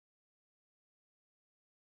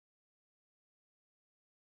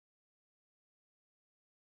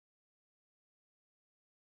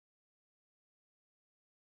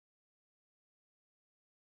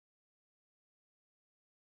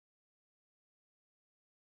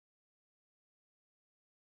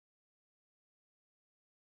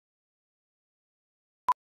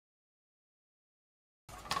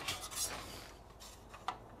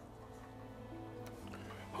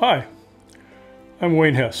Hi, I'm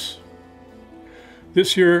Wayne Hess.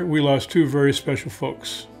 This year we lost two very special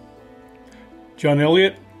folks. John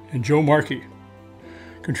Elliott and Joe Marchi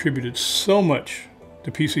contributed so much to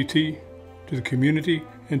PCT, to the community,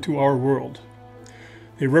 and to our world.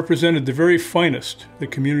 They represented the very finest that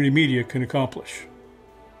community media can accomplish.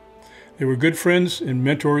 They were good friends and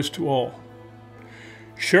mentors to all.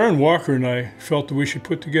 Sharon Walker and I felt that we should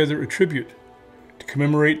put together a tribute to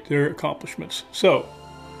commemorate their accomplishments. So,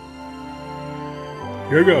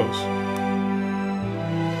 here goes.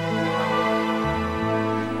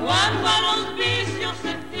 Cuando a los vicios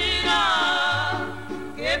se tira,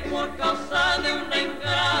 que por causa de una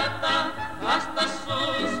ingrata hasta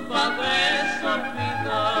sus padres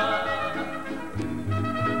olvida.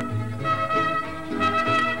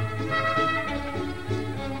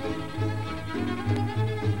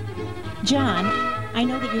 John, I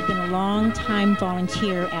know that you've been a long-time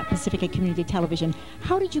volunteer at Pacifica Community Television.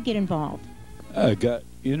 How did you get involved? I got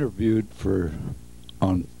interviewed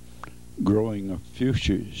on growing of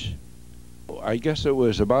futures. I guess it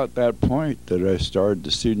was about that point that I started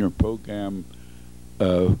the senior program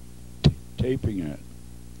taping it.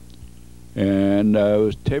 And I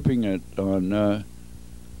was taping it on a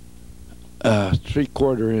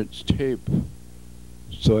 3/4 inch tape.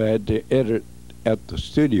 So I had to edit at the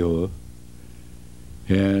studio.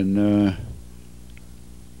 And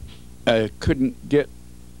I couldn't get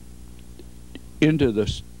into the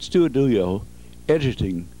studio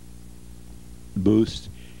editing booth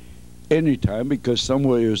anytime because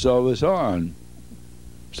somebody was always on.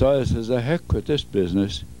 So I says, the heck with this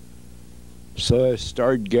business. So I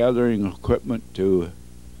started gathering equipment to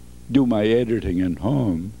do my editing at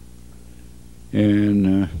home.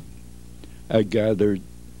 And I gathered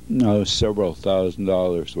several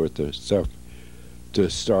 $1,000s worth of stuff to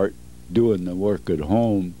start doing the work at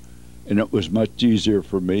home. And it was much easier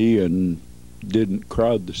for me and didn't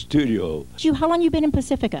crowd the studio. How long have you been in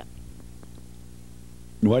Pacifica?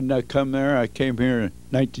 When I come there, I came here in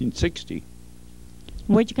 1960.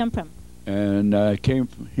 Where'd you come from? And I came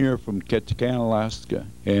here from Ketchikan, Alaska,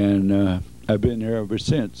 and I've been here ever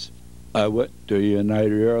since. I went to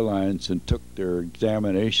United Airlines and took their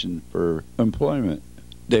examination for employment.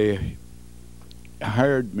 They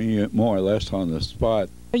hired me more or less on the spot.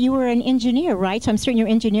 You were an engineer, right? So I'm certain your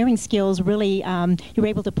engineering skills really, you were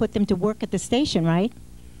able to put them to work at the station, right?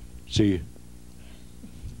 See,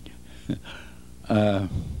 I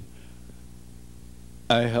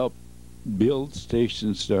helped build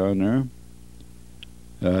stations down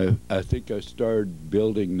there. I think I started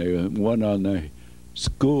building the one on the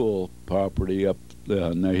school property up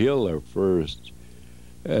on the hill there first.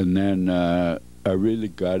 And then I really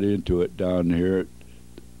got into it down here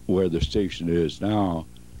where the station is now.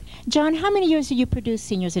 John, how many years have you produced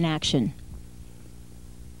Seniors in Action?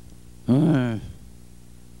 We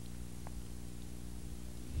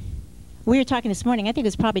were talking this morning, I think it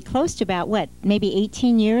was probably close to about, what, maybe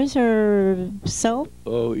 18 years or so?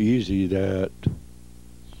 Oh, easy that.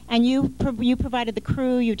 And you provided the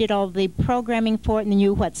crew, you did all the programming for it, and then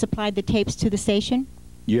you, supplied the tapes to the station?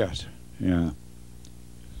 Yes, yeah.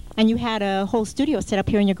 And you had a whole studio set up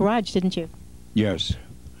here in your garage, didn't you? Yes.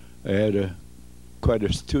 I had quite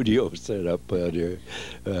a studio set up out here.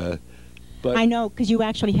 But I know, because you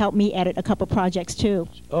actually helped me edit a couple projects, too.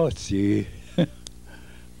 Oh, see.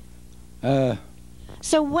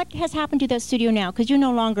 So what has happened to that studio now? Because you're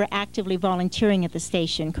no longer actively volunteering at the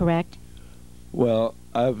station, correct? Well,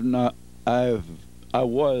 I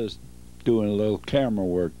was doing a little camera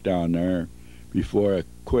work down there before I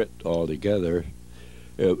quit altogether.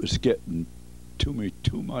 It was getting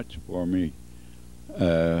too much for me.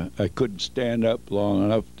 I couldn't stand up long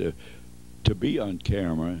enough to be on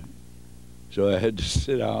camera, so I had to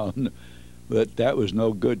sit down. But that was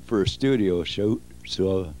no good for a studio shoot,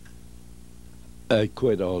 so I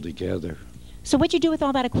quit altogether. So what'd you do with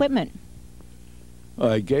all that equipment?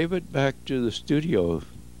 I gave it back to the studio.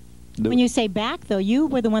 When you say back, though, you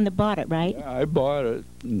were the one that bought it, right? Yeah, I bought it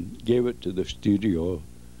and gave it to the studio.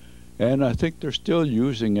 And I think they're still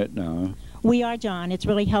using it now. We are, John. It's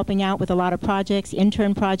really helping out with a lot of projects,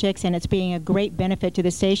 intern projects, and it's being a great benefit to the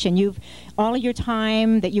station. All of your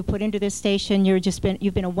time that you put into this station,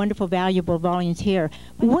 you've been a wonderful, valuable volunteer.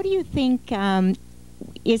 What do you think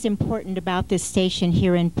is important about this station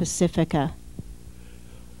here in Pacifica?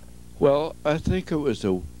 Well, I think it was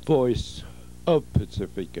a voice of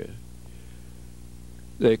Pacifica.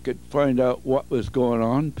 They could find out what was going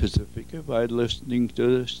on in Pacifica by listening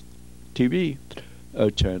to this TV,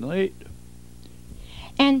 Channel 8.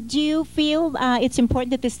 And do you feel it's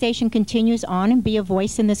important that the station continues on and be a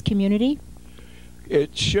voice in this community?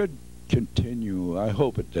 It should continue. I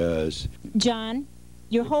hope it does. John,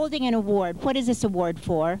 you're holding an award. What is this award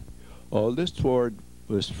for? Oh, this award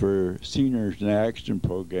was for Seniors in Action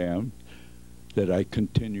program that I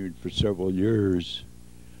continued for several years.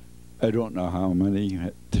 I don't know how many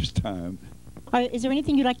at this time. Is there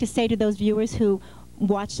anything you'd like to say to those viewers who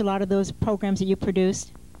watched a lot of those programs that you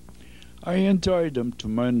produced? I enjoyed them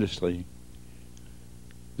tremendously.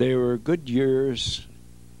 They were good years,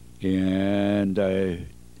 and I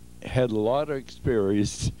had a lot of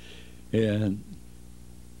experience in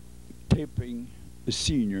taping the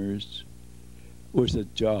seniors. Was a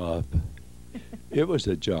job. It was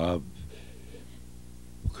a job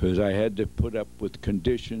because I had to put up with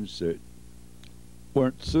conditions that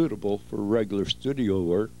weren't suitable for regular studio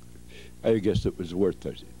work. I guess it was worth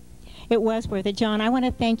it. It was worth it. John, I want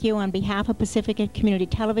to thank you on behalf of Pacifica Community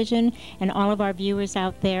Television and all of our viewers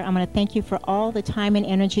out there. I want to thank you for all the time and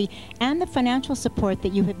energy and the financial support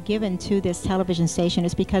that you have given to this television station.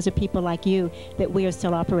 It's because of people like you that we are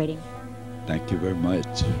still operating. Thank you very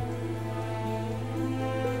much.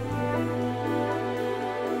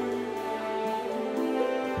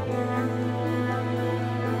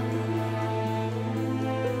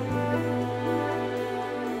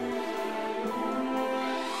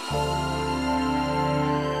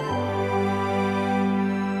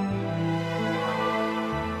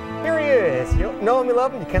 Here he is. You know him, you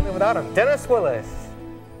love him, you can't live without him. Dennis Willis.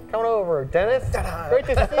 Come on over, Dennis. Great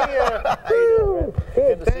to see you. How you doing, man?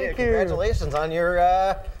 Good to see you. thank you. Congratulations on your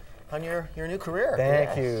new career.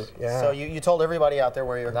 Thank you. Yeah. So you told everybody out there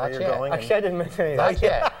where you're going. Actually, I didn't mention anything. Not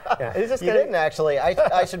yet. Yeah. Is this You didn't actually.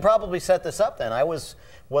 I should probably set this up then. Was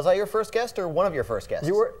I your first guest or one of your first guests?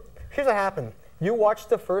 You were. Here's what happened. You watched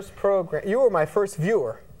the first program. You were my first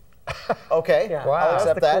viewer. Okay. Yeah. Wow. I'll That was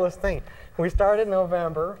accept the that. coolest thing. We started in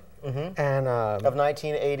November, and Of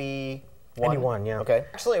 1981. 81, yeah. Okay.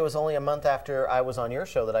 Actually, it was only a month after I was on your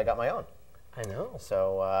show that I got my own. I know.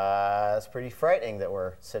 So it's pretty frightening that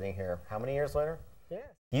we're sitting here. How many years later? Yeah.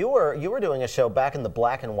 You were doing a show back in the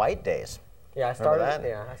black and white days. Yeah, I started. that?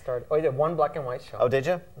 Yeah, I started. Oh, you did one black and white show. Oh, did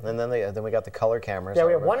you? And then we got the color cameras. Yeah, I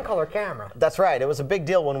we had remember. one color camera. That's right. It was a big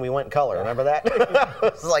deal when we went color. Remember that? It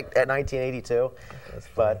was like at 1982.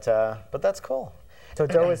 But that's cool. So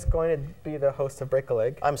Joe is going to be the host of Break a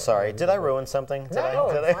Leg. I'm sorry. Did I ruin something? Did No,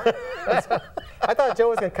 it's fine. I thought Joe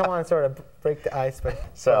was going to come on and sort of break the ice, but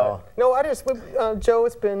So- no. Joe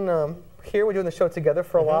has been here. We're doing the show together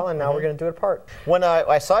for a while, and now we're going to do it apart. When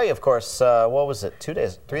I saw you, of course, what was it?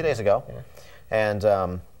 3 days ago, and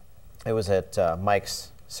it was at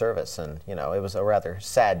Mike's service, and it was a rather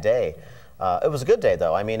sad day. It was a good day,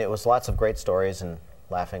 though. I mean, it was lots of great stories and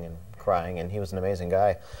laughing and crying, and he was an amazing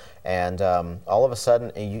guy. And all of a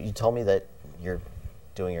sudden, you told me that you're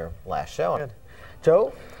doing your last show. Good.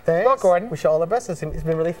 Joe, thanks. Well, Gordon. Wish you all the best. It's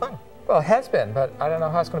been really fun. Well, it has been, but I don't know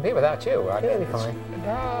how it's going to be without you. It'll be fine.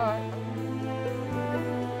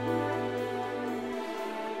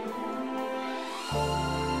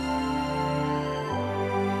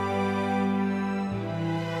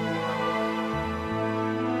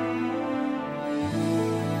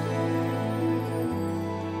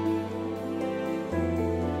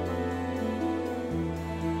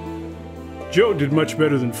 Joe did much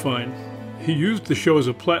better than fine. He used the show as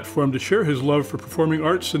a platform to share his love for performing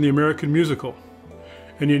arts and the American musical,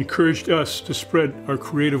 and he encouraged us to spread our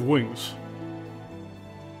creative wings.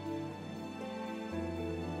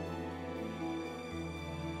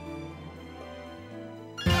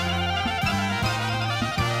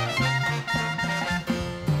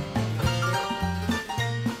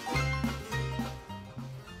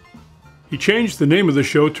 He changed the name of the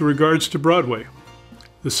show to Regards to Broadway,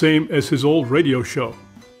 the same as his old radio show.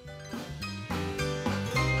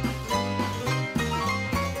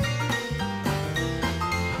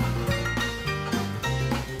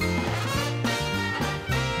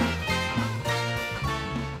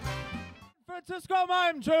 Francisco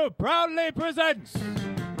Mime Troupe proudly presents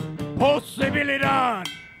Posibilidad,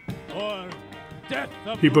 or Death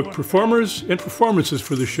of He booked performers and performances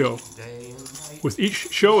for the show. With each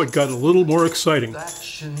show, it got a little more exciting.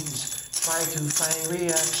 Actions, try to find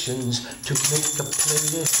reactions to make the play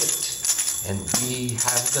a hit. And we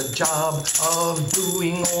have the job of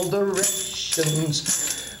doing all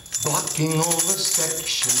directions, blocking all the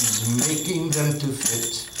sections, making them to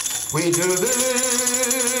fit. We do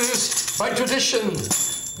this by tradition,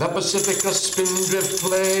 the Pacifica Spindrift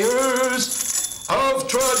players of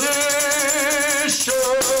tradition.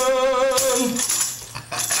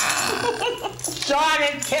 John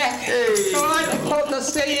and Ken, wonderful to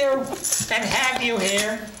see you and have you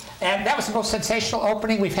here. And that was the most sensational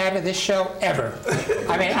opening we've had of this show ever.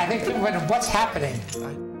 I mean, I think what's happening.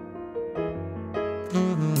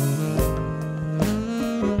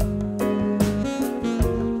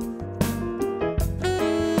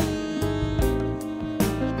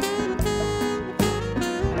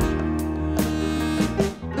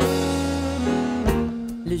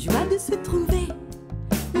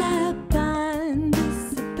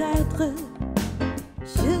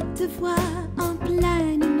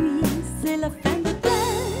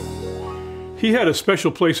 He had a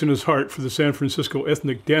special place in his heart for the San Francisco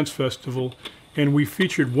Ethnic Dance Festival, and we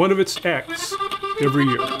featured one of its acts every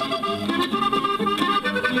year.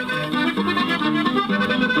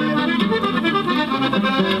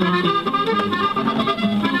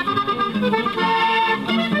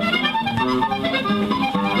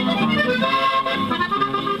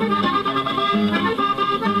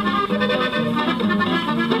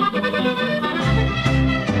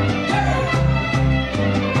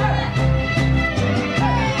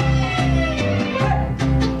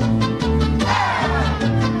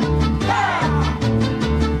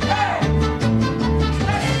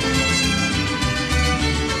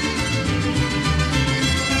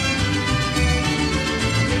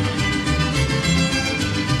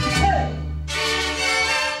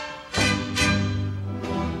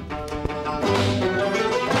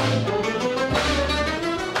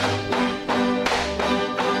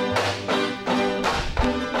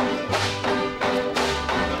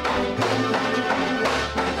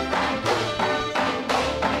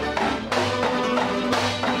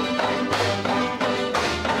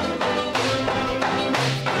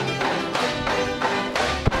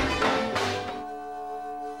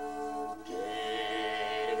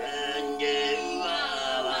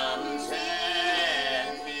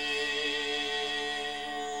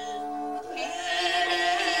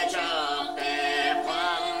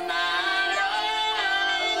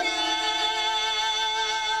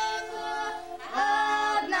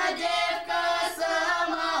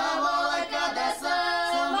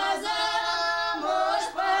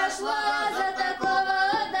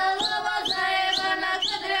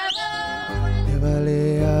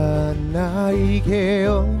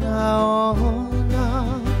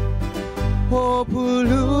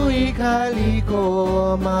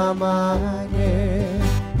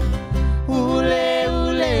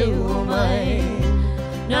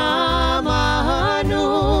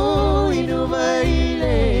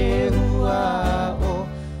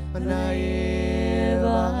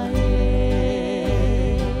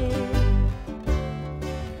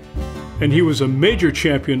 And he was a major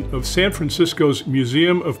champion of San Francisco's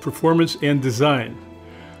Museum of Performance and Design,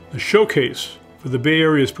 a showcase for the Bay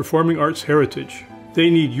Area's performing arts heritage.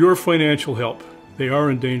 They need your financial help. They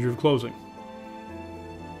are in danger of closing.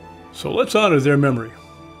 So let's honor their memory.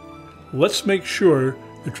 Let's make sure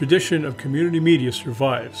the tradition of community media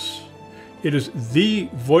survives. It is the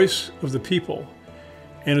voice of the people,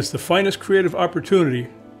 and it's the finest creative opportunity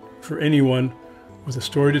for anyone with a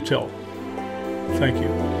story to tell. Thank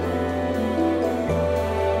you.